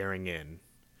 just staring in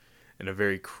a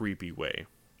very creepy way.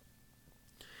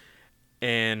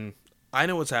 And I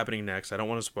know what's happening next. I don't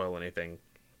want to spoil anything.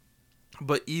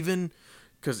 But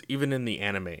because even in the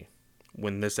anime,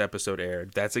 when this episode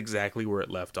aired, that's exactly where it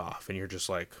left off. And you're just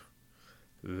like,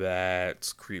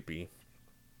 that's creepy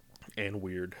and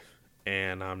weird.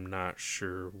 And I'm not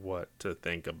sure what to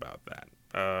think about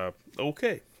that.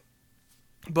 Okay.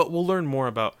 But we'll learn more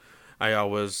about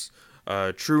Ayawa's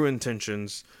true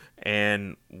intentions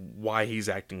and why he's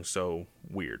acting so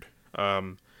weird.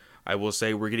 I will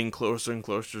say we're getting closer and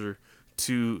closer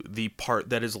to the part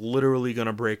that is literally going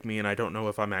to break me, and I don't know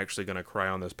if I'm actually going to cry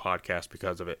on this podcast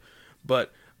because of it.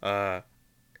 But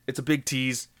it's a big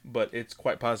tease, but it's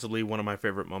quite possibly one of my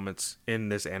favorite moments in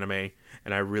this anime,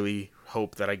 and I really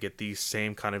hope that I get these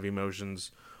same kind of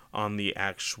emotions on the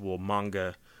actual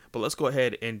manga. But let's go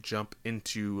ahead and jump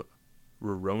into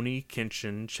Rurouni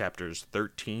Kenshin chapters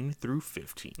 13 through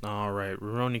 15. Alright,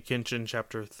 Rurouni Kenshin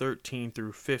chapter 13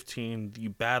 through 15, the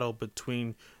battle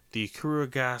between the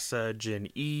Kurogasa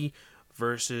Jin-E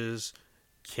versus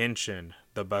Kenshin,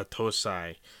 the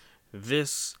Batosai.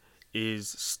 This is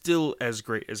still as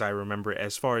great as I remember.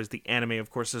 As far as the anime, of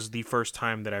course, this is the first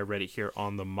time that I read it here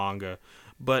on the manga.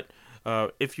 But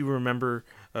if you remember,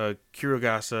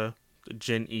 Kurogasa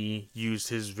Jin-E used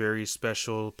his very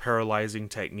special paralyzing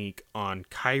technique on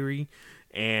Kairi,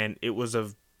 and it was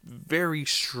a very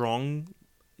strong,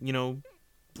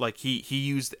 like he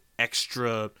used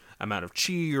extra amount of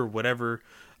chi or whatever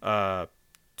to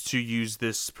use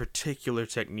this particular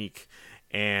technique,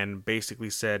 and basically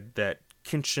said that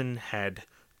Kenshin had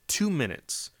 2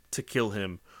 minutes to kill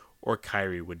him or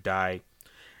Kairi would die.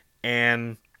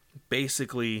 And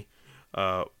basically,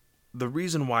 the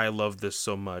reason why I love this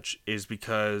so much is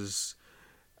because,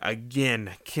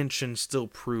 again, Kenshin still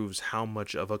proves how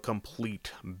much of a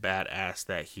complete badass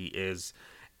that he is.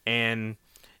 And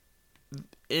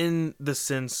in the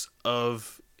sense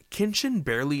of Kenshin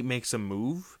barely makes a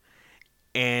move,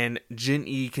 and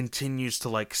Jin-E continues to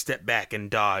like step back and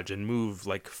dodge and move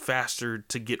like faster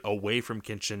to get away from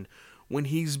Kenshin when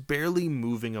he's barely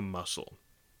moving a muscle.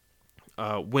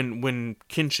 When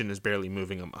Kenshin is barely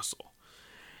moving a muscle.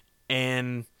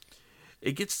 And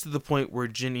it gets to the point where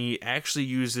Jin-E actually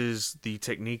uses the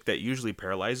technique that usually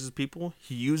paralyzes people.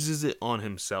 He uses it on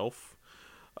himself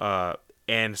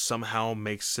and somehow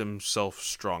makes himself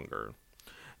stronger.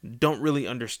 Don't really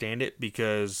understand it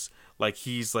because like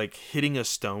he's like hitting a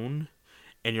stone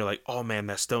and you're like, oh man,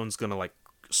 that stone's gonna like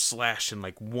slash in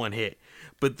like one hit.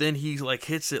 But then he like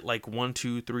hits it like 1,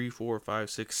 2, 3, 4, 5,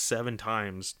 6, 7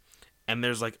 times, and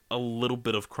there's like a little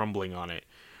bit of crumbling on it,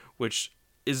 which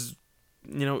is,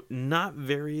 not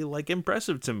very like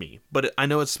impressive to me. But I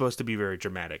know it's supposed to be very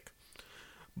dramatic.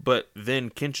 But then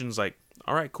Kenshin's like,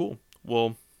 all right, cool.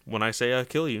 Well, when I say I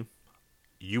kill you,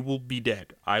 you will be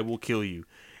dead. I will kill you.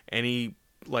 And he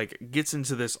like gets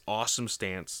into this awesome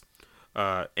stance.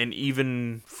 And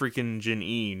even freaking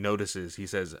Jin-E notices, he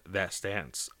says, that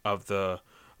stance of the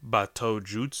Bato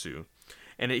Jutsu.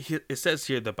 And it says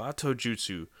here, the Bato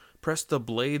Jutsu, press the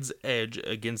blade's edge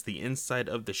against the inside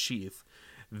of the sheath,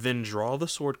 then draw the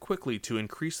sword quickly to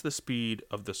increase the speed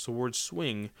of the sword's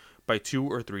swing by 2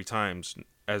 or 3 times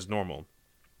as normal.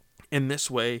 In this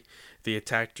way, the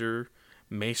attacker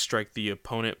may strike the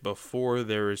opponent before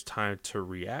there is time to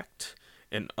react.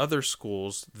 In other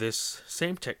schools, this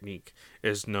same technique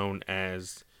is known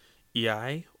as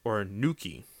Iai or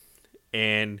Nuki.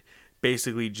 And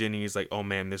basically Jin-E is like, oh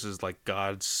man, this is like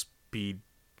Godspeed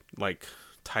like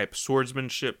type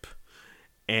swordsmanship,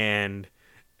 and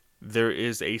there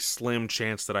is a slim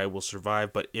chance that I will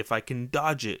survive, but if I can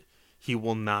dodge it, he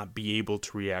will not be able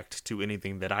to react to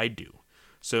anything that I do.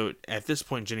 So at this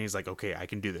point, Jin-E's like, okay, I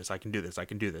can do this, I can do this, I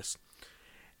can do this.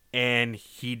 And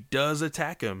he does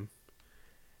attack him,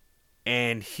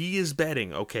 and he is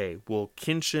betting, okay, well,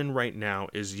 Kenshin right now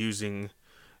is using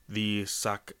the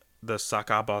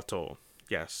Sakabato.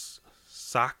 Yes,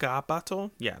 Sakabato?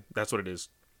 Yeah, that's what it is.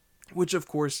 Which, of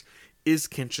course, is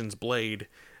Kenshin's blade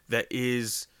that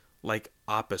is like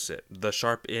opposite. The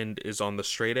sharp end is on the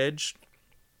straight edge,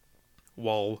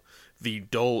 while the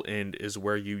dull end is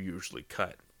where you usually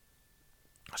cut.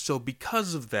 So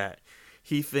because of that,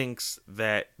 he thinks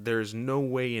that there's no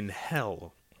way in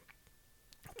hell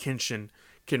Kenshin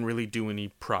can really do any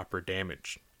proper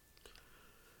damage.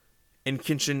 And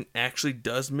Kenshin actually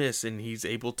does miss, and he's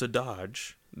able to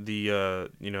dodge.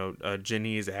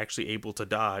 Jin-E is actually able to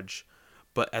dodge,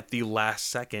 but at the last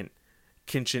second,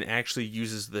 Kenshin actually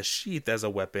uses the sheath as a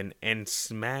weapon and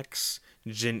smacks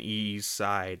Jin-E's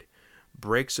side,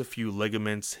 breaks a few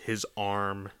ligaments, his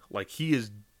arm, like he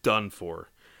is done for.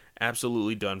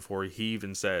 Absolutely done for. He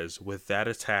even says, with that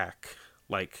attack,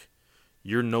 like,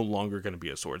 you're no longer going to be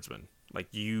a swordsman. Like,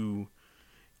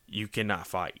 you cannot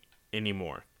fight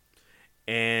anymore.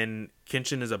 And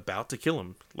Kenshin is about to kill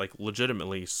him, like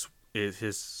legitimately.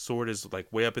 His sword is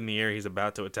like way up in the air. He's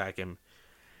about to attack him.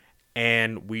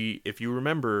 And if you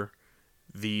remember,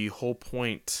 the whole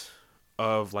point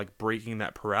of like breaking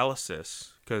that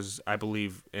paralysis, because I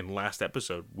believe in last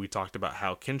episode we talked about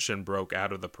how Kenshin broke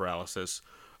out of the paralysis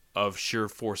of sheer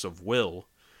force of will.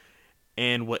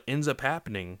 And what ends up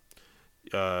happening,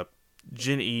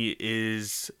 Jin-E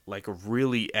is like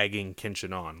really egging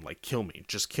Kenshin on, like, kill me,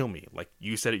 just kill me. Like,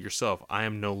 you said it yourself, I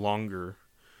am no longer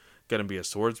gonna be a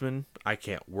swordsman. I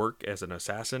can't work as an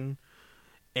assassin.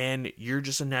 And you're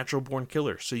just a natural born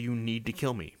killer, so you need to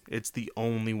kill me. It's the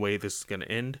only way this is gonna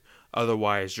end.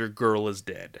 Otherwise, your girl is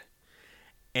dead.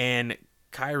 And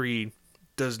Kairi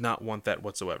does not want that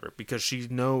whatsoever, because she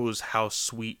knows how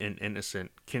sweet and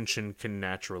innocent Kenshin can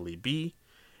naturally be.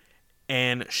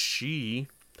 And she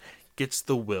gets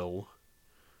the will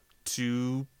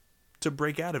to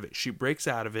break out of it. She breaks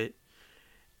out of it,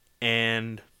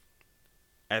 and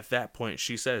at that point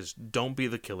she says, don't be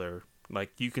the killer.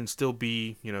 Like, you can still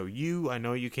be, I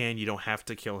know you can. You don't have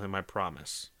to kill him, I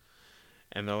promise.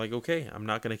 And they're like, okay, I'm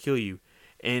not going to kill you.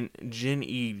 And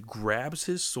Jin-E grabs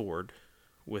his sword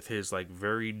with his, like,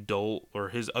 very dull, or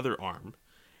his other arm,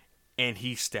 and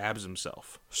he stabs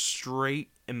himself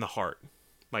straight in the heart.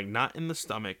 Like, not in the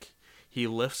stomach. He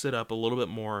lifts it up a little bit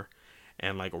more,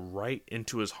 and, like, right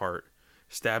into his heart,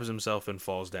 stabs himself and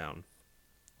falls down.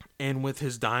 And with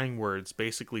his dying words,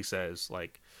 basically says,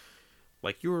 like,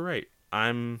 you were right.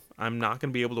 I'm not going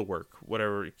to be able to work.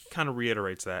 Whatever. He kind of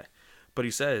reiterates that. But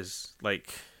he says,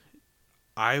 like,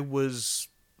 I was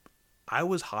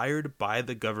hired by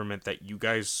the government that you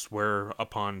guys swear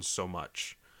upon so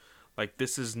much. Like,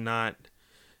 this is not,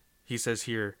 he says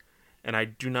here, and I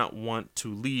do not want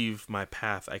to leave my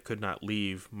path. I could not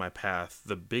leave my path.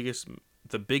 The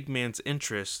big man's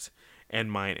interest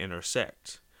and mine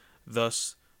intersect.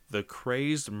 Thus, the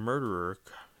crazed murderer,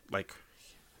 like,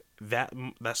 that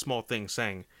small thing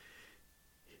saying,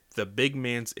 the big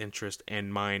man's interest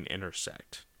and mine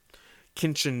intersect.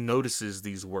 Kenshin notices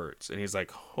these words, and he's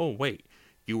like, oh, wait,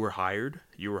 you were hired?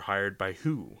 You were hired by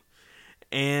who?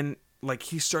 And, like,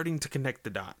 he's starting to connect the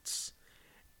dots.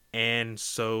 And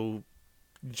so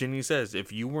Jin-E says,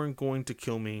 if you weren't going to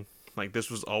kill me, like, this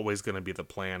was always going to be the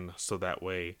plan, so that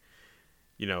way,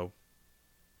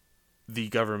 the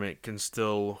government can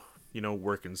still,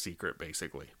 work in secret,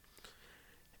 basically.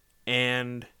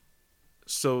 And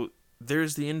so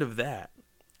there's the end of that.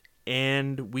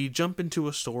 And we jump into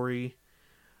a story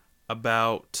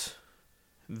about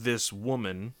this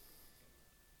woman.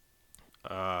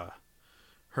 Her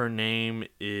name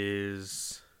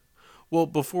is... Well,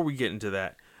 before we get into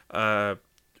that, oh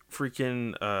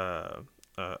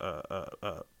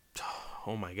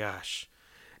my gosh.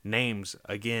 Names,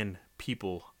 again,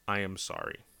 people, I am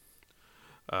sorry.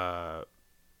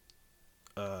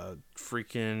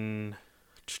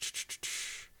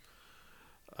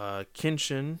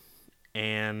 Kenshin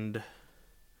and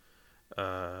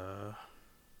oh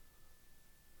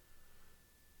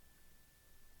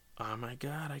my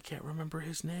god, I can't remember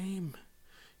his name.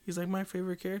 He's like my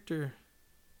favorite character.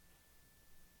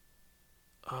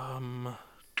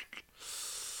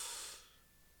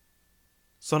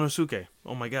 Sonosuke.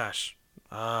 Oh my gosh.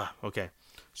 Okay.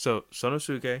 So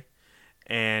Sonosuke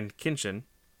and Kenshin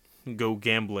go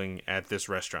gambling at this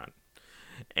restaurant.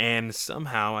 And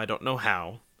somehow, I don't know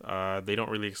how, they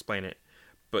don't really explain it,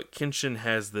 but Kenshin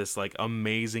has this, like,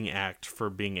 amazing act for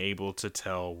being able to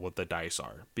tell what the dice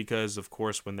are. Because, of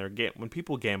course, when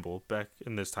people gamble, back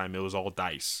in this time, it was all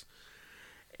dice.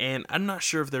 And I'm not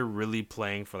sure if they're really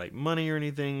playing for, like, money or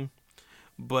anything,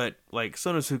 but, like,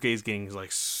 Sonosuke's getting,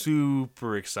 like,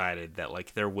 super excited that,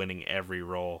 like, they're winning every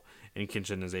roll, and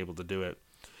Kenshin is able to do it.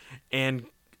 And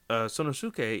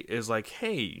Sonosuke is like,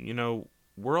 hey,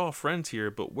 we're all friends here,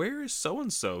 but where is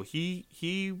so-and-so?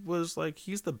 He was like,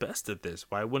 he's the best at this.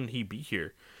 Why wouldn't he be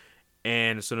here?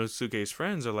 And Sonosuke's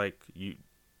friends are like,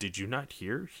 did you not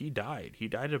hear? He died. He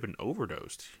died of an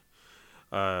overdose.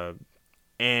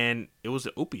 And it was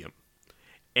opium.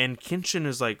 And Kenshin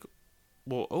is like,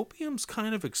 well, opium's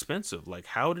kind of expensive. Like,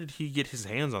 how did he get his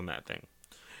hands on that thing?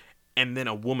 And then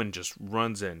a woman just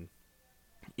runs in,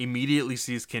 immediately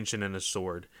sees Kenshin and his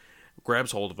sword,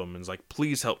 grabs hold of him, and is like,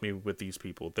 please help me with these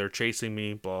people. They're chasing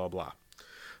me, blah, blah.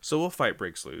 So a fight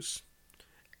breaks loose.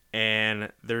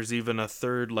 And there's even a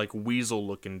third, like,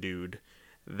 weasel-looking dude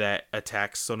that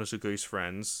attacks Sonosuke's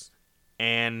friends.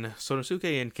 And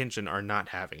Sonosuke and Kenshin are not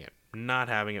having it. Not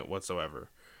having it whatsoever.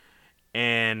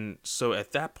 And so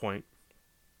at that point,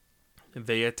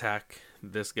 they attack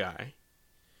this guy.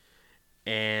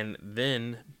 And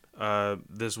then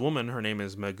this woman, her name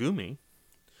is Megumi,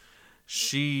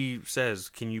 she says,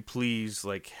 can you please,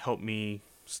 like, help me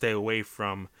stay away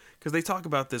from... Because they talk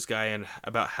about this guy and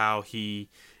about how he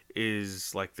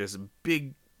is, like, this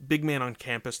big man on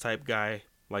campus type guy,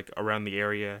 like, around the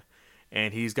area.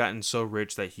 And he's gotten so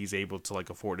rich that he's able to, like,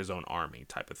 afford his own army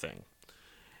type of thing.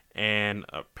 And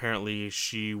apparently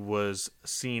she was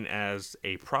seen as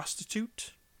a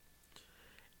prostitute.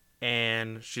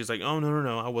 And she's like, oh,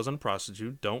 no, I wasn't a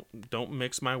prostitute. Don't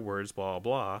mix my words, blah,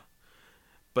 blah.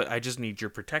 But I just need your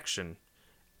protection.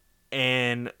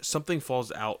 And something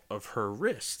falls out of her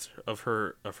wrist, of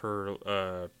her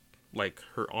like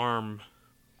her arm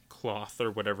cloth or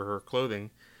whatever, her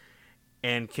clothing.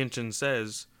 And Kenshin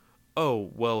says,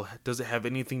 oh, well, does it have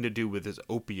anything to do with his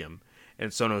opium?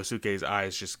 And Sonosuke's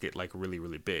eyes just get, like, really,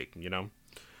 really big, you know?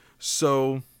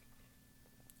 So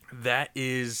that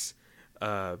is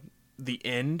the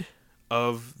end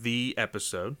of the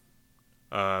episode.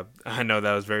 I know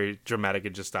that was very dramatic. It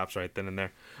just stops right then and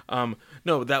there.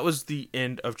 No, that was the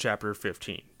end of chapter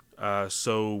 15.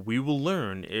 So we will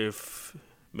learn if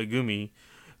Megumi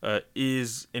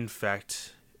is, in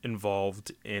fact,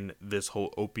 involved in this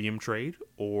whole opium trade,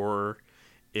 or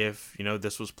if, you know,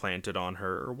 this was planted on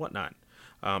her or whatnot.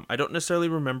 I don't necessarily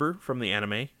remember from the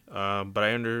anime, but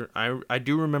I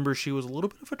do remember she was a little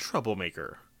bit of a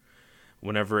troublemaker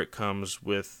whenever it comes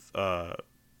with to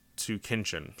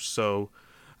Kenshin. So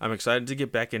I'm excited to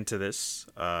get back into this.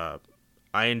 I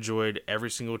enjoyed every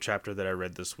single chapter that I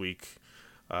read this week.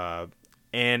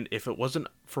 And if it wasn't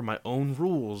for my own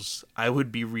rules, I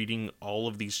would be reading all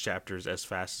of these chapters as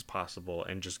fast as possible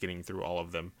and just getting through all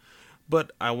of them.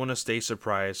 But I want to stay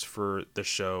surprised for the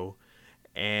show,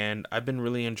 and I've been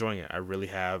really enjoying it. I really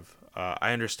have.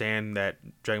 I understand that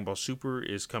Dragon Ball Super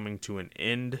is coming to an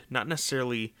end, not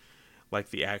necessarily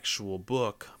like the actual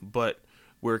book, but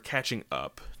we're catching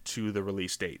up to the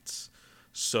release dates.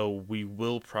 So we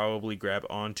will probably grab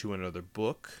onto another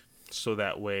book, so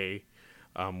that way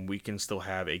we can still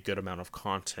have a good amount of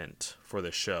content for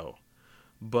the show.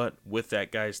 But with that,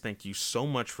 guys, thank you so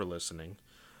much for listening.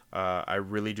 I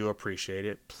really do appreciate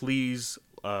it. Please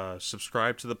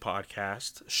subscribe to the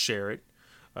podcast, share it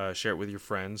with your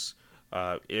friends.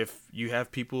 If you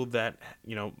have people that,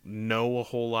 you know a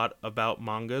whole lot about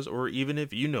mangas, or even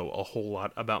if you know a whole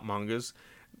lot about mangas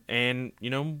and,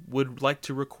 would like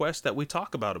to request that we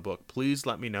talk about a book, please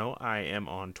let me know. I am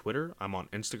on Twitter, I'm on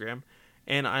Instagram,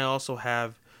 and I also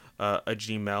have a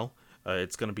Gmail.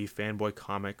 It's going to be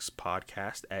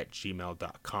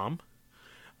fanboycomicspodcast@gmail.com.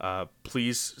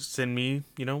 Please send me,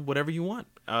 whatever you want.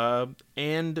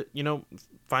 And,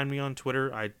 find me on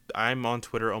Twitter. I'm on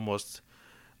Twitter almost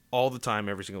all the time,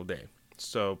 every single day.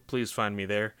 So please find me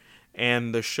there.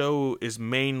 And the show is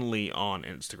mainly on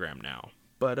Instagram now.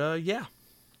 But, yeah.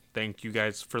 Thank you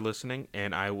guys for listening,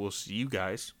 and I will see you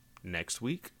guys next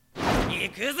week.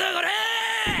 行くぞこれ！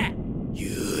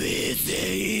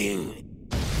 USA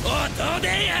音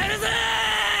でやるぞ！